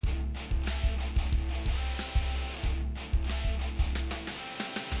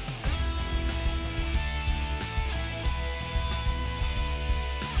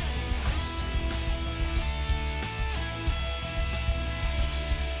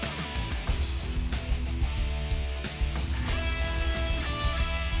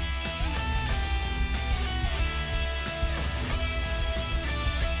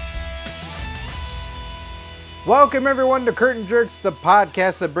Welcome everyone to Curtain Jerks, the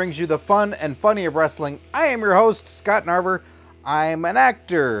podcast that brings you the fun and funny of wrestling. I am your host, Scott Narver. I'm an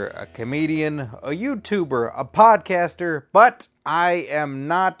actor, a comedian, a YouTuber, a podcaster, but I am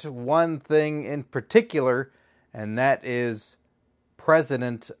not one thing in particular, and that is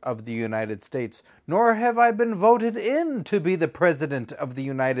President of the United States. Nor have I been voted in to be the President of the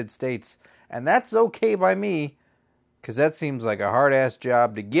United States. And that's okay by me, because that seems like a hard-ass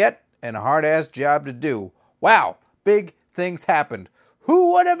job to get and a hard-ass job to do. Wow, big things happened.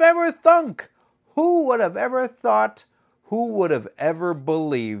 Who would have ever thunk? Who would have ever thought? Who would have ever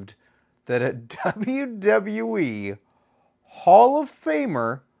believed that a WWE Hall of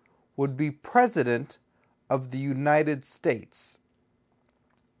Famer would be President of the United States?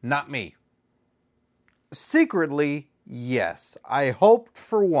 Not me. Secretly, yes. I hoped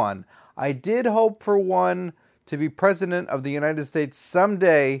for one. I did hope for one to be President of the United States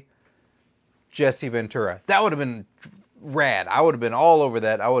someday. Jesse Ventura. That would have been rad. I would have been all over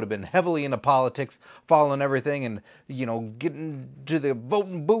that. I would have been heavily into politics, following everything, and, getting to the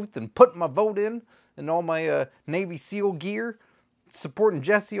voting booth and putting my vote in, and all my Navy SEAL gear, supporting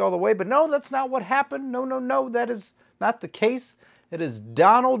Jesse all the way. But no, that's not what happened. No, that is not the case. It is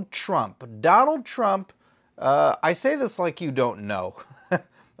Donald Trump. Donald Trump, I say this like you don't know.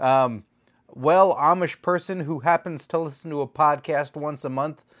 Amish person who happens to listen to a podcast once a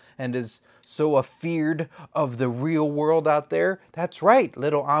month and is so afeared of the real world out there. That's right,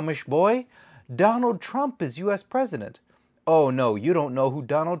 little Amish boy. Donald Trump is U.S. President. Oh no, you don't know who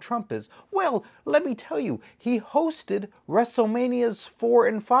Donald Trump is. Well, let me tell you, he hosted WrestleManias 4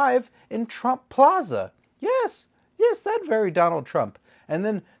 and 5 in Trump Plaza. Yes, that very Donald Trump. And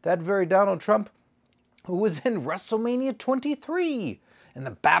then that very Donald Trump who was in WrestleMania 23 in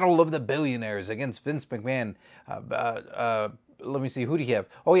the Battle of the Billionaires against Vince McMahon. Let me see, who do you have?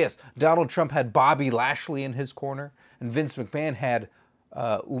 Oh yes, Donald Trump had Bobby Lashley in his corner, and Vince McMahon had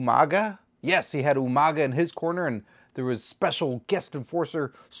Umaga. Yes, he had Umaga in his corner, and there was special guest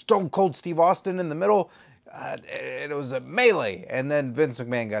enforcer Stone Cold Steve Austin in the middle. It was a melee, and then Vince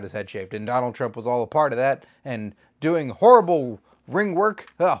McMahon got his head shaved, and Donald Trump was all a part of that, and doing horrible ring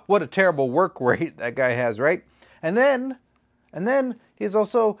work. Oh, what a terrible work rate that guy has, right? And then he's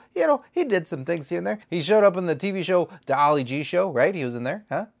also, he did some things here and there. He showed up in the TV show, The Ali G Show, right? He was in there,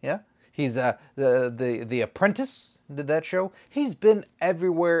 huh? Yeah. He's the Apprentice, did that show. He's been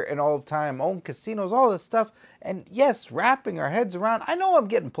everywhere in all of time, owned casinos, all this stuff. And yes, wrapping our heads around. I know I'm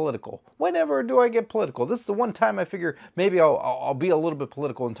getting political. Whenever do I get political? This is the one time I figure maybe I'll be a little bit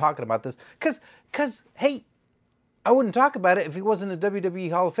political in talking about this. Because, hey, I wouldn't talk about it if he wasn't a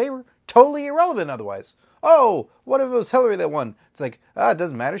WWE Hall of Famer. Totally irrelevant otherwise. Oh, what if it was Hillary that won? It's like, it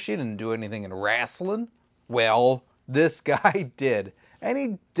doesn't matter. She didn't do anything in wrestling. Well, this guy did. And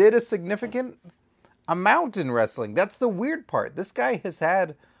he did a significant amount in wrestling. That's the weird part. This guy has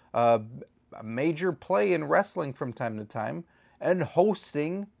had a major play in wrestling from time to time and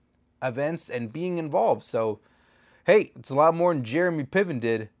hosting events and being involved. So, hey, it's a lot more than Jeremy Piven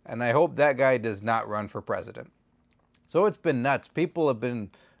did. And I hope that guy does not run for president. So it's been nuts. People have been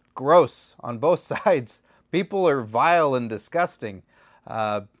gross on both sides. People are vile and disgusting.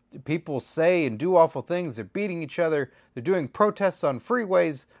 People say and do awful things. They're beating each other. They're doing protests on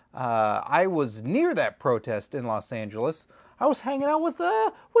freeways. I was near that protest in Los Angeles. I was hanging out with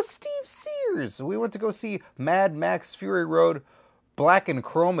Steve Sears. We went to go see Mad Max Fury Road Black and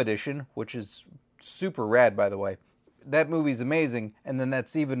Chrome Edition, which is super rad, by the way. That movie's amazing. And then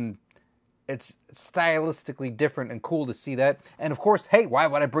it's stylistically different and cool to see that. And of course, hey, why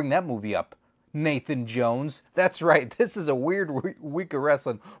would I bring that movie up? Nathan Jones. That's right. This is a weird week of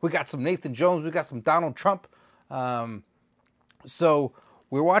wrestling. We got some Nathan Jones. We got some Donald Trump. So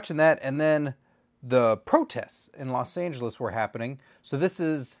we're watching that, and then the protests in Los Angeles were happening. So this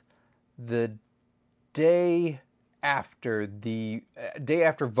is the day after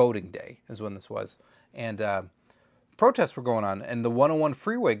voting day is when this was, and protests were going on, and the 101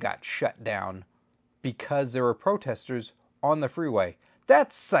 freeway got shut down because there were protesters on the freeway.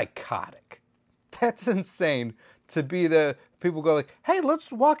 That's psychotic. That's insane to be the people go like, hey, let's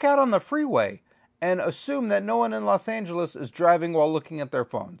walk out on the freeway and assume that no one in Los Angeles is driving while looking at their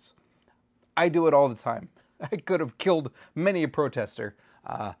phones. I do it all the time. I could have killed many a protester.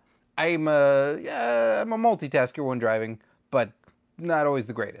 I'm a multitasker when driving, but not always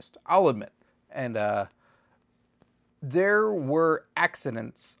the greatest, I'll admit. And there were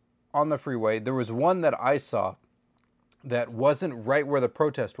accidents on the freeway. There was one that I saw that wasn't right where the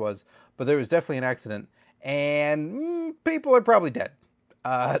protest was, but there was definitely an accident, and people are probably dead.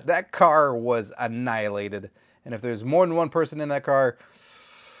 That car was annihilated, and if there's more than one person in that car,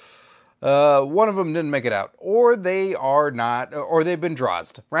 One of them didn't make it out, or they are not, or they've been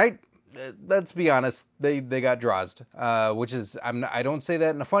drawsed, right? Let's be honest, they got drawsed, which is, I don't say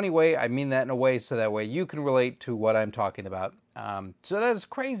that in a funny way, I mean that in a way so that way you can relate to what I'm talking about. So that's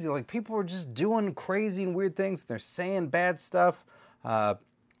crazy, like people are just doing crazy and weird things, they're saying bad stuff,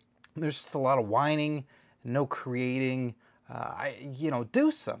 there's just a lot of whining, no creating,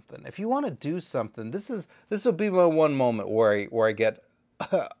 do something. If you want to do something, this will be my one moment where I get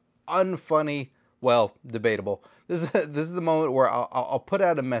unfunny, well, debatable. This is the moment where I'll put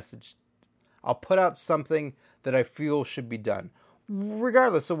out a message. I'll put out something that I feel should be done,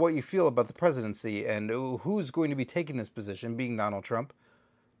 regardless of what you feel about the presidency and who's going to be taking this position, being Donald Trump.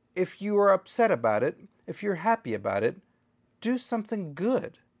 If you are upset about it, if you're happy about it, do something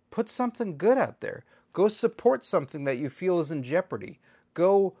good. Put something good out there. Go support something that you feel is in jeopardy.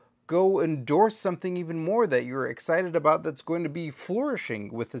 Go endorse something even more that you're excited about that's going to be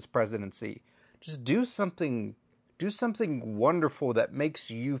flourishing with this presidency. Just do something wonderful that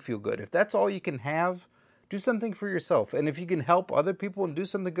makes you feel good. If that's all you can have, do something for yourself. And if you can help other people and do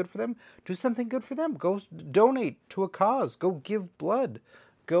something good for them, do something good for them. Go donate to a cause. Go give blood.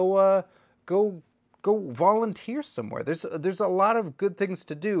 Go volunteer somewhere. There's a lot of good things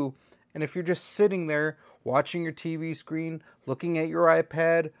to do. And if you're just sitting there watching your TV screen, looking at your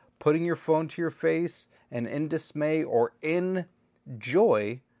iPad, putting your phone to your face, and in dismay or in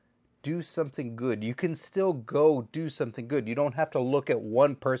joy, do something good. You can still go do something good. You don't have to look at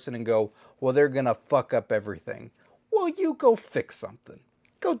one person and go, well, they're going to fuck up everything. Well, you go fix something.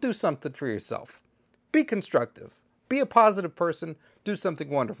 Go do something for yourself. Be constructive. Be a positive person. Do something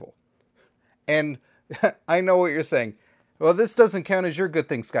wonderful. And I know what you're saying. Well, this doesn't count as your good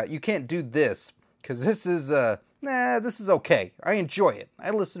thing, Scott. You can't do this because this is okay. I enjoy it.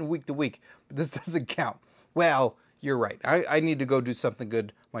 I listen week to week, but this doesn't count. Well, you're right. I need to go do something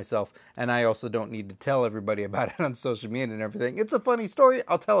good myself, and I also don't need to tell everybody about it on social media and everything. It's a funny story.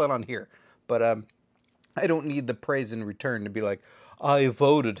 I'll tell it on here. But I don't need the praise in return to be like, I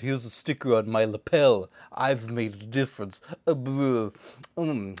voted. Here's a sticker on my lapel. I've made a difference. But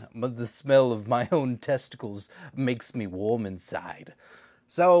the smell of my own testicles makes me warm inside.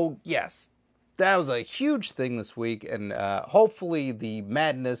 So, yes, that was a huge thing this week, and hopefully the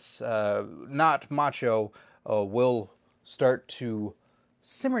madness, not macho, will start to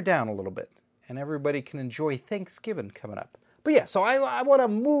simmer down a little bit, and everybody can enjoy Thanksgiving coming up. But yeah, so I want to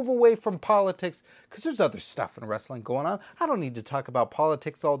move away from politics, because there's other stuff in wrestling going on. I don't need to talk about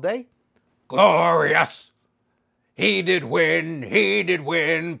politics all day. Glorious! He did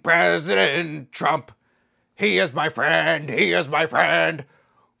win, President Trump. He is my friend,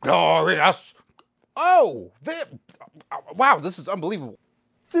 glorious. Oh, wow, this is unbelievable.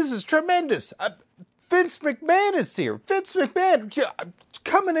 This is tremendous. Vince McMahon is here. Vince McMahon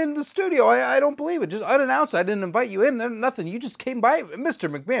coming in the studio. I don't believe it. Just unannounced. I didn't invite you in. There's nothing. You just came by.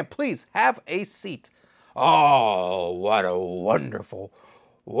 Mr. McMahon, please have a seat. Oh, what a wonderful,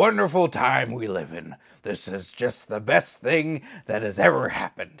 wonderful time we live in. This is just the best thing that has ever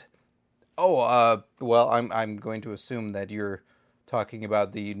happened. Oh, well, I'm going to assume that you're talking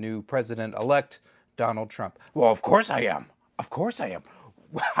about the new president-elect, Donald Trump. Well, of course I am. Of course I am.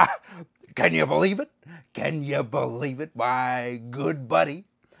 Can you believe it? Can you believe it? My good buddy,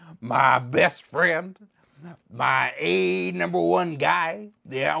 my best friend, my number one guy.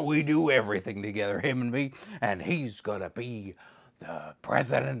 Yeah, we do everything together, him and me. And he's going to be the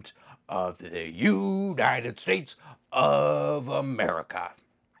president of the United States of America.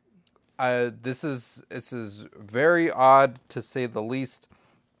 This is very odd, to say the least.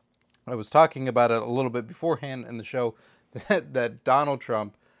 I was talking about it a little bit beforehand in the show that Donald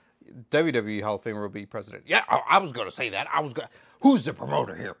Trump, WWE Hall of Famer, will be president. Yeah, I was going to say that. Who's the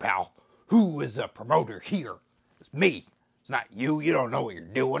promoter here, pal? Who is the promoter here? It's me. It's not you. You don't know what you're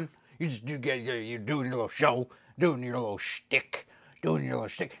doing. You're doing your little show, doing your little shtick, You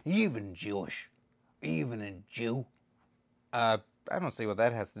even Jewish. Even a Jew. I don't see what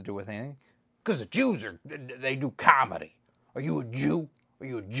that has to do with anything. Because the Jews they do comedy. Are you a Jew? Are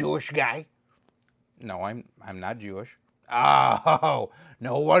you a Jewish guy? No, I'm not Jewish. Oh,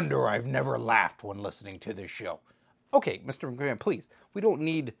 no wonder I've never laughed when listening to this show. Okay, Mr. McMahon, please. We don't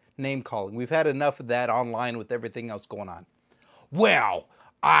need name calling. We've had enough of that online with everything else going on. Well,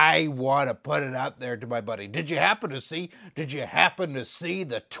 I want to put it out there to my buddy. Did you happen to see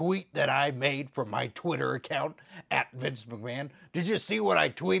the tweet that I made from my Twitter account at Vince McMahon? Did you see what I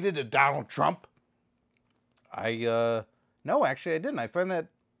tweeted at Donald Trump? No, actually I didn't. I find that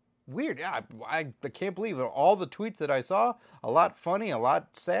weird. Yeah, I can't believe it. All the tweets that I saw, a lot funny, a lot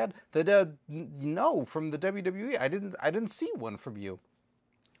sad. That no, from the WWE, I didn't see one from you.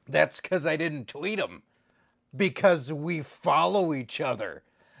 That's because I didn't tweet him. Because we follow each other.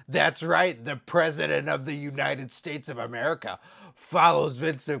 That's right, the President of the United States of America follows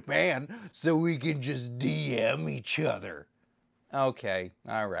Vince McMahon so we can just DM each other. Okay,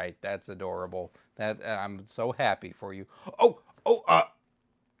 all right, that's adorable. I'm so happy for you. Are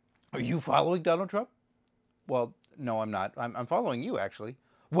you following Donald Trump? Well, no, I'm not. I'm following you, actually.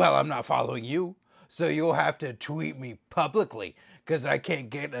 Well, I'm not following you, so you'll have to tweet me publicly, because I can't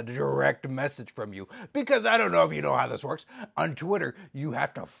get a direct message from you. Because I don't know if you know how this works. On Twitter, you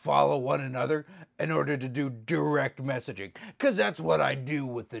have to follow one another in order to do direct messaging. Because that's what I do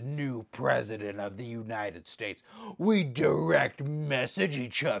with the new President of the United States. We direct message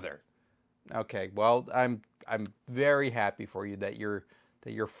each other. Okay, well, I'm very happy for you that your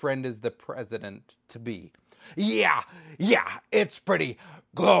friend is the president to be. Yeah, it's pretty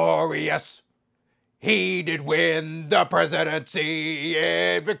glorious. He did win the presidency,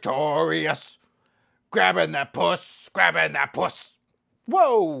 victorious. Grabbing that puss.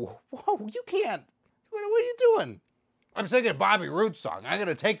 Whoa, you can't. What are you doing? I'm singing Bobby Roode's song. I'm going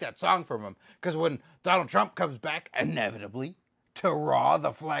to take that song from him, because when Donald Trump comes back, inevitably, to Raw,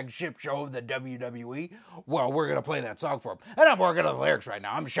 the flagship show of the WWE, well, we're going to play that song for him. And I'm working on the lyrics right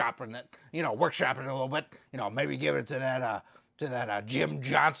now. I'm shopping it, workshopping it a little bit, maybe give it to that Jim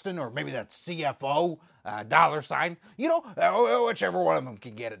Johnston, or maybe that CFO, $, whichever one of them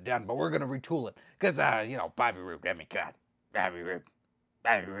can get it done. But we're going to retool it, because, Bobby Roode, Bobby Roode.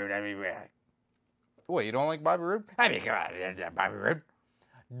 What, you don't like Bobby Roode? Bobby Roode.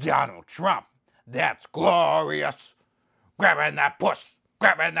 Donald Trump, that's glorious. Grabbing that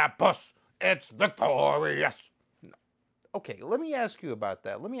puss, it's victorious. Okay, let me ask you about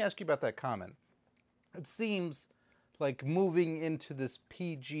that. Let me ask you about that comment. It seems like moving into this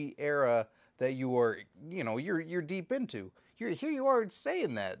PG era that you are, you're deep into. Here you are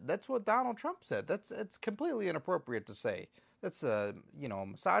saying that. That's what Donald Trump said. It's completely inappropriate to say. That's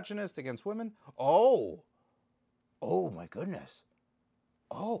misogynist against women. Oh my goodness.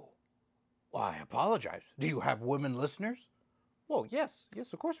 Oh. Well, I apologize. Do you have women listeners? Well, yes,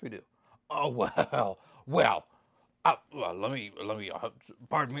 of course we do. Oh, well. Let me.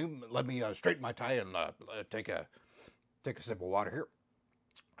 Pardon me. Let me straighten my tie and take a sip of water here.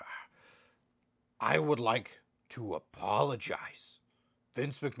 I would like to apologize.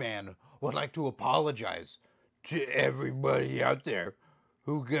 Vince McMahon would like to apologize to everybody out there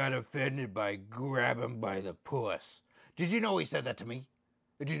who got offended by grabbing by the puss. Did you know he said that to me?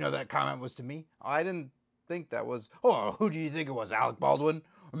 Did you know that comment was to me? I didn't think that was... Oh, who do you think it was? Alec Baldwin?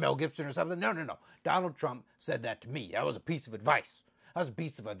 Or Mel Gibson or something? No. Donald Trump said that to me. That was a piece of advice. And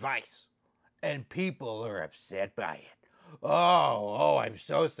people are upset by it. Oh, I'm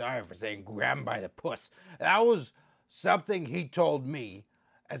so sorry for saying grab him by the puss. That was something he told me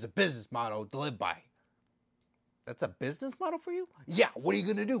as a business motto to live by. That's a business model for you? Yeah, what are you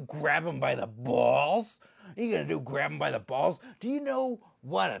going to do? Grab him by the balls? Are you going to do grab him by the balls? Do you know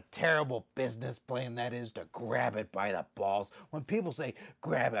what a terrible business plan that is, to grab it by the balls? When people say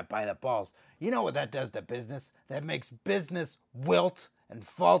grab it by the balls, you know what that does to business? That makes business wilt and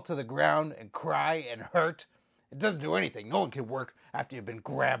fall to the ground and cry and hurt. It doesn't do anything. No one can work after you've been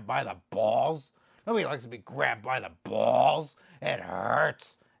grabbed by the balls. Nobody likes to be grabbed by the balls. It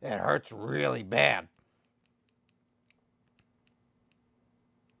hurts. It hurts really bad.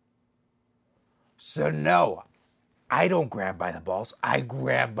 So no, I don't grab by the balls. I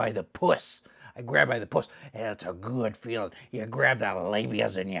grab by the puss. And it's a good feeling. You grab that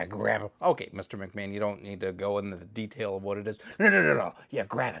labias and you grab it. Okay, Mr. McMahon, you don't need to go into the detail of what it is. No. You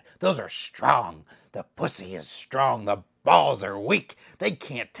grab it. Those are strong. The pussy is strong. The balls are weak. They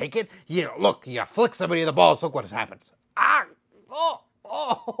can't take it. You flick somebody in the balls. Look what happens.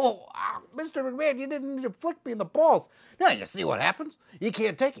 Mr. McMahon, you didn't need to flick me in the balls. Now you see what happens? You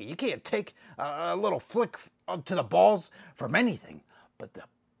can't take it. You can't take a little flick to the balls from anything. But the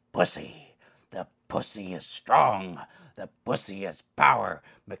pussy is strong. The pussy is power.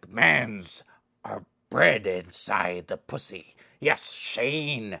 McMahons are bred inside the pussy. Yes,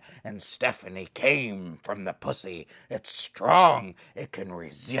 Shane and Stephanie came from the pussy. It's strong. It can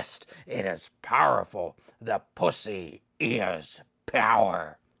resist. It is powerful. The pussy is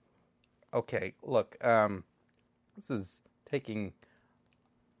power. Okay, look, this is taking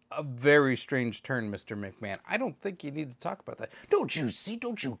a very strange turn, Mr. McMahon. I don't think you need to talk about that. Don't you see?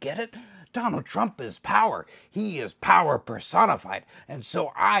 Don't you get it? Donald Trump is power. He is power personified. And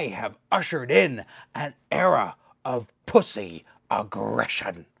so I have ushered in an era of pussy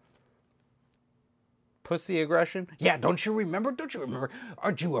aggression. pussy aggression. Yeah, don't you remember?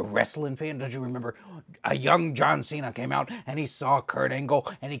 Aren't you a wrestling fan? Don't you remember a young John Cena came out and he saw Kurt Angle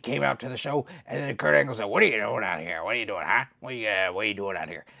and he came out to the show and then Kurt Angle said, "What are you doing out here? What are you doing, huh? What are you doing out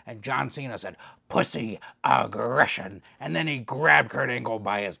here?" And John Cena said, "Pussy aggression." And then he grabbed Kurt Angle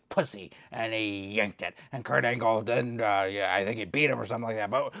by his pussy and he yanked it. And Kurt Angle then, I think he beat him or something like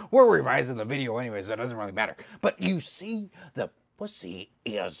that. But we're revising the video anyway, so it doesn't really matter. But you see, the pussy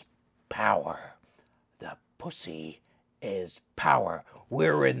is power. The pussy is power.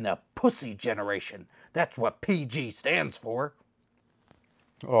 We're in the pussy generation. That's what PG stands for.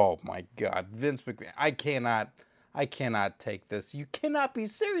 Oh my God, Vince McMahon. I cannot take this. You cannot be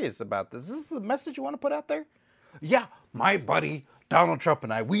serious about this. Is this the message you want to put out there? Yeah, my buddy Donald Trump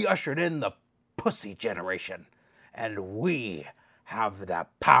and I, we ushered in the pussy generation. And we have the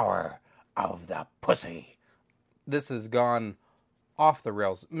power of the pussy. This has gone off the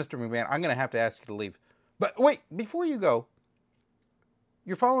rails. Mr. McMahon, I'm going to have to ask you to leave. But wait, before you go,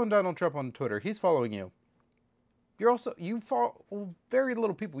 you're following Donald Trump on Twitter. He's following you. You follow very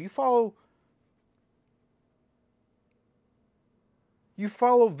little people. You follow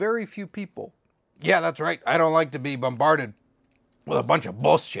very few people. Yeah, that's right. I don't like to be bombarded with a bunch of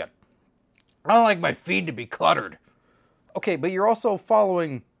bullshit. I don't like my feed to be cluttered. Okay, but you're also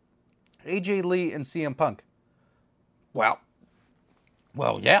following AJ Lee and CM Punk.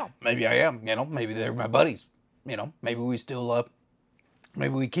 Well, yeah, maybe I am. Maybe they're my buddies. Maybe we still,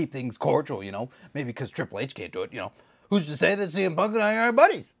 maybe we keep things cordial. Maybe because Triple H can't do it. Who's to say that CM Punk and I are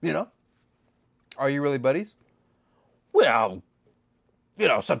buddies? Are you really buddies? Well,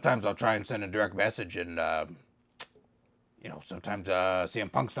 sometimes I'll try and send a direct message, and sometimes CM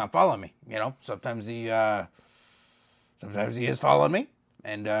Punk's not following me. Sometimes he is following me,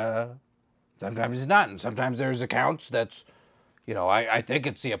 and sometimes he's not. And sometimes there's accounts that's. I think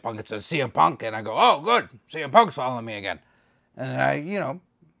it's CM Punk. It says CM Punk, and I go, "Oh, good, CM Punk's following me again." And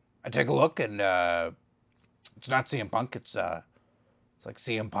I take a look, and it's not CM Punk. It's like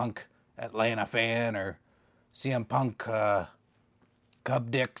CM Punk Atlanta fan or CM Punk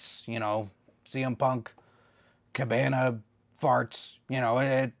Cub Dicks. CM Punk Cabana farts.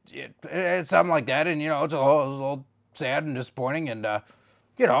 It's something like that, and it's a little sad and disappointing, and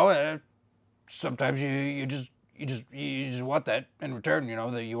sometimes you just want that in return,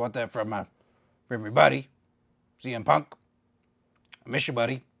 that you want that from your buddy, CM Punk. I miss you,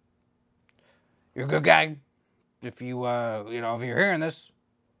 buddy. You're a good guy. If if you're hearing this,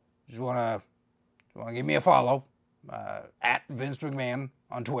 just wanna give me a follow, at Vince McMahon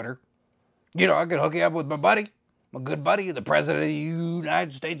on Twitter. I could hook you up with my buddy, my good buddy, the President of the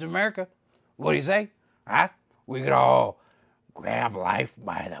United States of America. What do you say? Huh? We could all grab life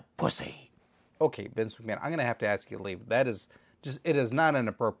by the pussy. Okay, Vince McMahon, I'm going to have to ask you to leave. That is it is not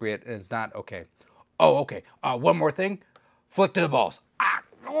inappropriate, and it's not okay. Oh, okay. One more thing. Flick to the balls. Ah!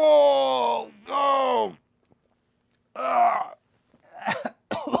 Oh! Oh!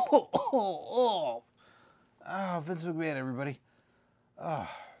 Vince McMahon, everybody.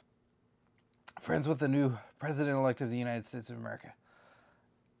 Friends with the new President-elect of the United States of America.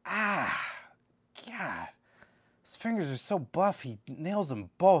 God. His fingers are so buff, he nails them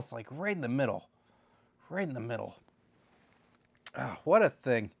both, like right in the middle. Right in the middle. What a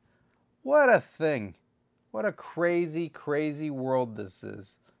thing. What a thing. What a crazy, crazy world this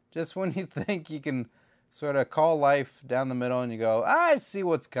is. Just when you think you can sort of call life down the middle and you go, I see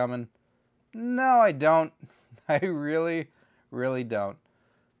what's coming. No, I don't. I really, really don't.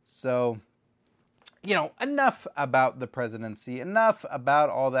 So, enough about the presidency. Enough about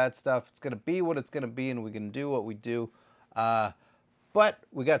all that stuff. It's going to be what it's going to be, and we can do what we do. But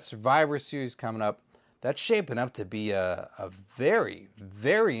we got Survivor Series coming up. That's shaping up to be a very,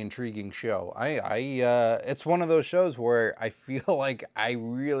 very intriguing show. It's one of those shows where I feel like I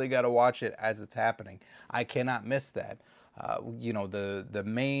really got to watch it as it's happening. I cannot miss that. The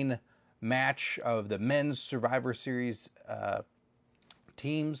main match of the men's Survivor Series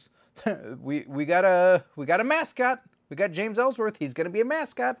teams. we got a mascot. We got James Ellsworth. He's going to be a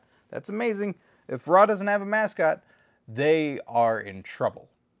mascot. That's amazing. If Raw doesn't have a mascot, they are in trouble.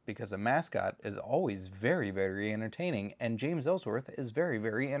 Because a mascot is always very, very entertaining. And James Ellsworth is very,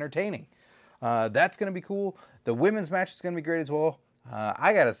 very entertaining. That's going to be cool. The women's match is going to be great as well.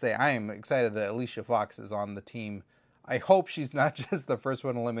 I got to say, I am excited that Alicia Fox is on the team. I hope she's not just the first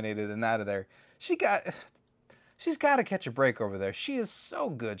one eliminated and out of there. She's got to catch a break over there. She is so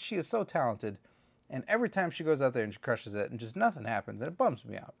good. She is so talented. And every time she goes out there and she crushes it and just nothing happens. And it bums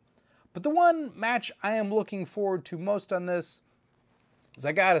me out. But the one match I am looking forward to most on this is,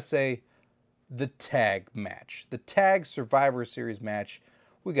 I gotta say, the tag match. The tag Survivor Series match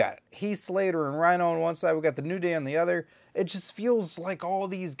We got Heath Slater and Rhino on one side. We got the New Day on the other. It just feels like all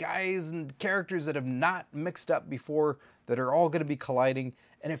these guys and characters that have not mixed up before that are all going to be colliding.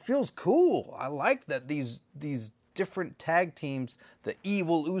 And it feels cool. I like that these different tag teams, the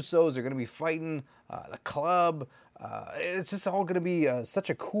Evil Usos are going to be fighting the Club. It's just all going to be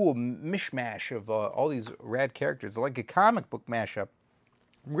such a cool mishmash of all these rad characters, like a comic book mashup.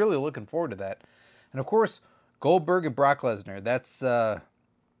 I'm really looking forward to that. And of course, Goldberg and Brock Lesnar. That's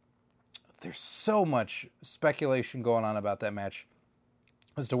there's so much speculation going on about that match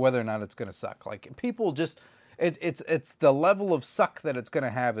as to whether or not it's going to suck. Like, people just, it's the level of suck that it's going to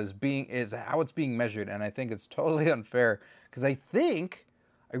have is how it's being measured, and I think it's totally unfair because I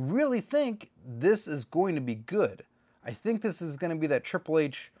really think this is going to be good. I think this is going to be that Triple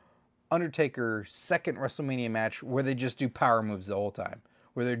H Undertaker second WrestleMania match where they just do power moves the whole time,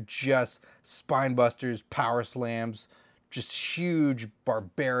 where they're just spine busters, power slams, just huge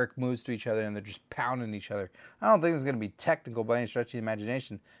barbaric moves to each other, and they're just pounding each other. I don't think it's going to be technical by any stretch of the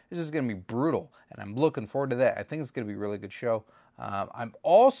imagination. It's just going to be brutal, and I'm looking forward to that. I think it's going to be a really good show. I'm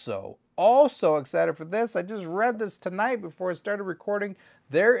also excited for this. I just read this tonight before I started recording.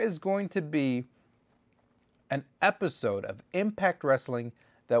 There is going to be an episode of Impact Wrestling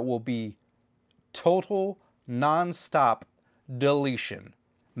that will be total non-stop deletion.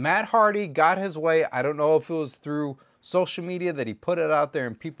 Matt Hardy got his way. I don't know if it was through social media that he put it out there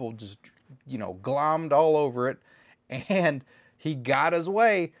and people just, glommed all over it. And he got his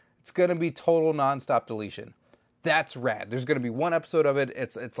way. It's going to be total nonstop deletion. That's rad. There's going to be one episode of it.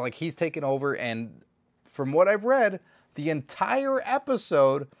 It's like he's taken over. And from what I've read, the entire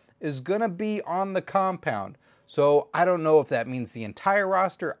episode is going to be on the compound. So I don't know if that means the entire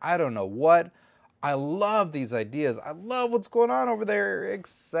roster. I don't know what. I love these ideas. I love what's going on over there,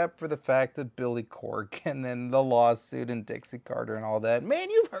 except for the fact that Billy Corgan and the lawsuit and Dixie Carter and all that.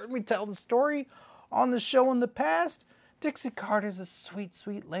 Man, you've heard me tell the story on the show in the past. Dixie Carter's a sweet,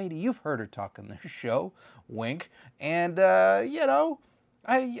 sweet lady. You've heard her talk on the show. Wink. And, I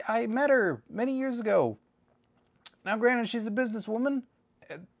met her many years ago. Now, granted, she's a businesswoman.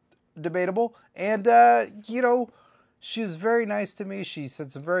 Debatable. And, she was very nice to me. She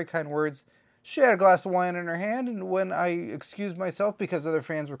said some very kind words. She had a glass of wine in her hand, and when I excused myself because other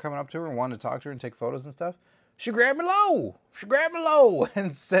fans were coming up to her and wanted to talk to her and take photos and stuff, she grabbed me low.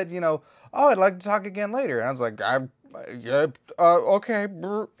 And said, oh, I'd like to talk again later. And I was like, okay.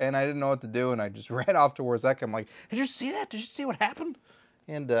 And I didn't know what to do, and I just ran off to Warzeka. I'm like, did you see that? Did you see what happened?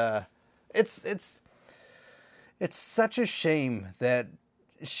 And it's such a shame that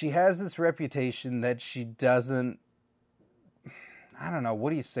she has this reputation that she doesn't. I don't know. What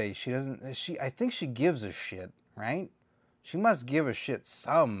do you say? I think she gives a shit, right? She must give a shit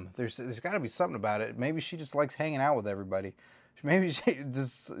some. There's got to be something about it. Maybe she just likes hanging out with everybody. Maybe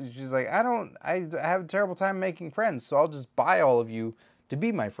she's like, I have a terrible time making friends, so I'll just buy all of you to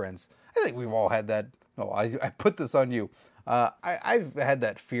be my friends. I think we've all had that. No, I put this on you. I've had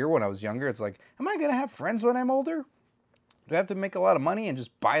that fear when I was younger. It's like, am I going to have friends when I'm older? Do I have to make a lot of money and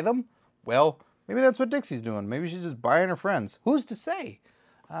just buy them? Well, maybe that's what Dixie's doing. Maybe she's just buying her friends. Who's to say?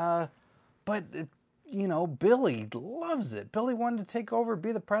 But Billy loves it. Billy wanted to take over,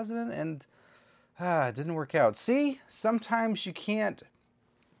 be the president, and it didn't work out. See, sometimes you can't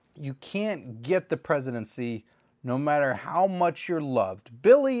get the presidency no matter how much you're loved.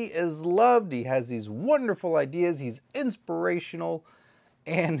 Billy is loved. He has these wonderful ideas. He's inspirational,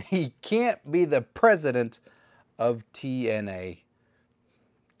 and he can't be the president of TNA.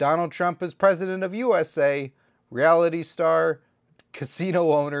 Donald Trump is president of USA, reality star,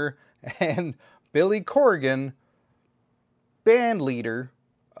 casino owner, and Billy Corgan, band leader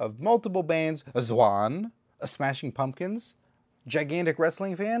of multiple bands, a Zwan, a Smashing Pumpkins, gigantic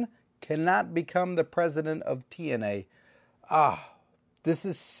wrestling fan, cannot become the president of TNA. This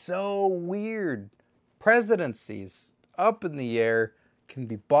is so weird. Presidencies up in the air can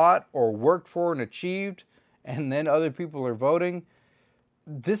be bought or worked for and achieved, and then other people are voting.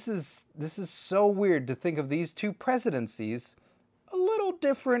 This is so weird to think of these two presidencies, a little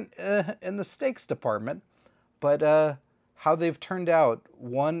different in the stakes department, but how they've turned out,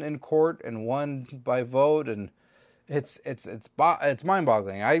 one in court and one by vote, and it's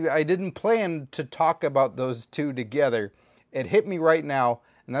mind-boggling. I didn't plan to talk about those two together. It hit me right now,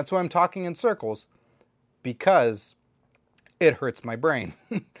 and that's why I'm talking in circles, because it hurts my brain.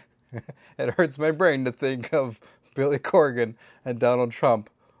 It hurts my brain to think of Billy Corgan and Donald Trump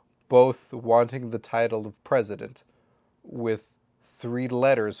both wanting the title of president with 3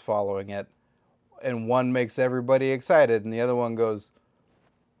 letters following it, and one makes everybody excited and the other one goes,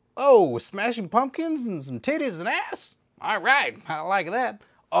 oh, Smashing Pumpkins and some titties and ass? All right, I like that.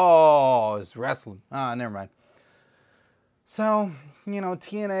 Oh, it's wrestling. Ah, never mind. So,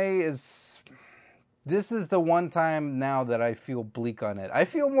 TNA this is the one time now that I feel bleak on it. I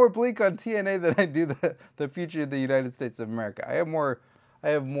feel more bleak on TNA than I do the future of the United States of America. I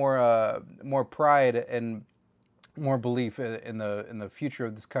have more pride and more belief in the future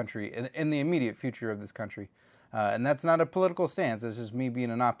of this country, in the immediate future of this country. And that's not a political stance. It's just me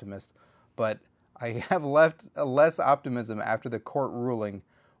being an optimist. But I have left less optimism after the court ruling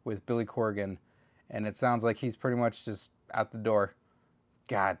with Billy Corgan. And it sounds like he's pretty much just out the door.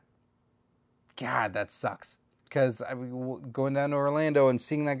 God, that sucks. Because going down to Orlando and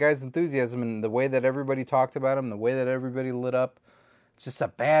seeing that guy's enthusiasm and the way that everybody talked about him, the way that everybody lit up, it's just a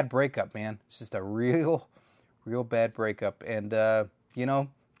bad breakup, man. It's just a real bad breakup. And,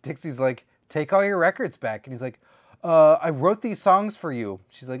 Dixie's like, take all your records back. And he's like, I wrote these songs for you.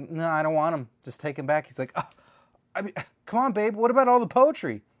 She's like, no, I don't want them. Just take them back. He's like, come on, babe. What about all the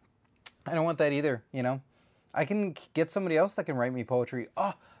poetry? I don't want that either, I can get somebody else that can write me poetry.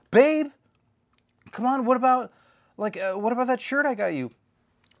 Oh, babe, come on. What about that shirt I got you?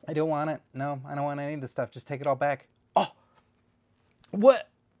 I don't want it. No, I don't want any of this stuff. Just take it all back. Oh, what?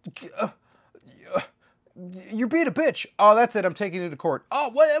 You're being a bitch. Oh, that's it. I'm taking you to court.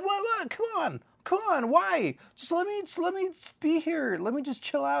 Oh, what? Come on. Why? Just let me be here. Let me just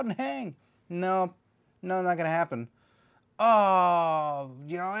chill out and hang. No, not gonna happen. Oh,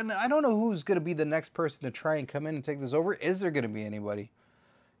 and I don't know who's going to be the next person to try and come in and take this over. Is there going to be anybody?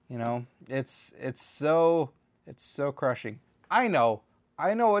 It's so crushing. I know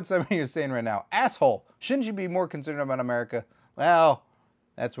what some of you are saying right now. Asshole. Shouldn't you be more concerned about America? Well,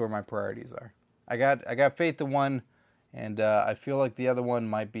 that's where my priorities are. I got faith in one, and I feel like the other one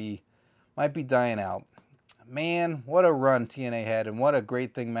might be dying out. Man, what a run TNA had, and what a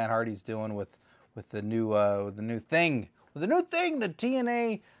great thing Matt Hardy's doing with the new thing. The new thing, the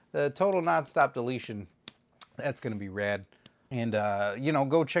TNA, the Total Nonstop Deletion, that's going to be rad. And,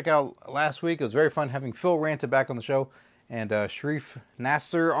 go check out last week. It was very fun having Phil Ranta back on the show and Sharif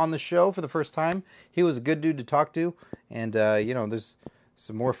Nasser on the show for the first time. He was a good dude to talk to. And, there's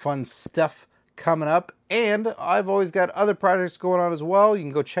some more fun stuff coming up. And I've always got other projects going on as well. You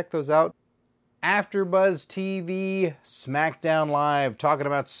can go check those out. AfterBuzz TV SmackDown Live, talking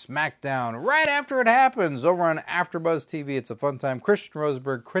about SmackDown right after it happens over on AfterBuzz TV. It's a fun time. Christian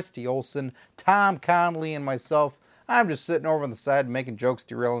Rosenberg, Christy Olsen, Tom Conley, and myself. I'm just sitting over on the side making jokes,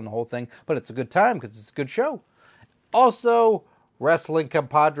 derailing the whole thing, but it's a good time because it's a good show. Also, Wrestling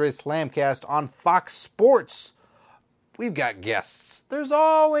Compadres Slamcast on Fox Sports. We've got guests. There's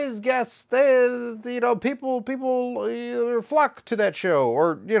always guests. People flock to that show,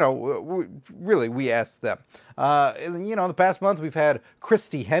 or we ask them. The past month we've had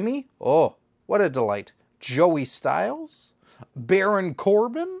Christy Hemme. Oh, what a delight! Joey Styles, Baron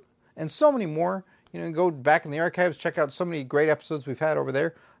Corbin, and so many more. Go back in the archives, check out so many great episodes we've had over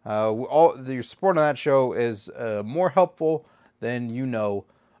there. Your support on that show is more helpful than you know.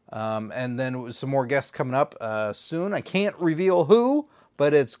 And then some more guests coming up soon. I can't reveal who,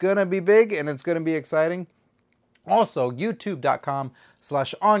 but it's going to be big and it's going to be exciting. Also,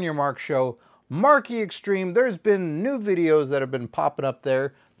 youtube.com/onyourmarkshow. Marky Extreme. There's been new videos that have been popping up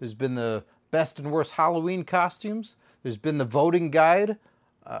there. There's been the best and worst Halloween costumes. There's been the voting guide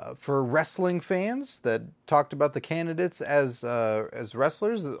for wrestling fans that talked about the candidates as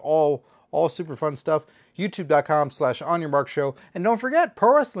wrestlers. All super fun stuff. YouTube.com/onyourmarkshow. And don't forget,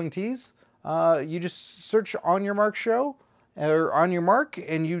 Pro Wrestling Tees. You just search On Your Mark Show or On Your Mark,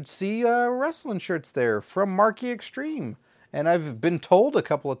 and you'd see wrestling shirts there from Marky Extreme. And I've been told a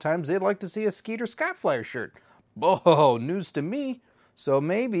couple of times they'd like to see a Skeeter Scott Flyer shirt. Oh, news to me. So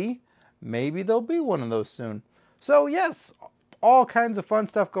maybe there'll be one of those soon. So yes, all kinds of fun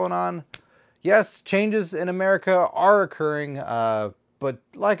stuff going on. Yes, changes in America are occurring. But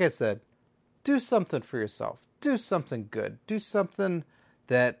like I said, do something for yourself. Do something good. Do something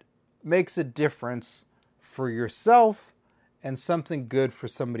that makes a difference for yourself and something good for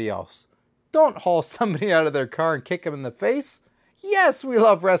somebody else. Don't haul somebody out of their car and kick them in the face. Yes, we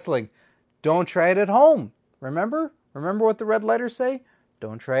love wrestling. Don't try it at home. Remember what the red letters say?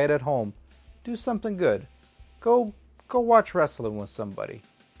 Don't try it at home. Do something good. Go watch wrestling with somebody.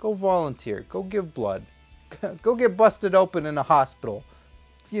 Go volunteer. Go give blood. Go get busted open in a hospital.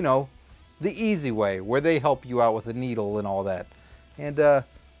 The easy way, where they help you out with a needle and all that. And do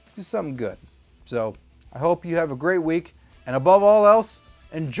something good. So, I hope you have a great week. And above all else,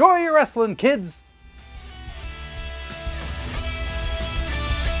 enjoy your wrestling, kids!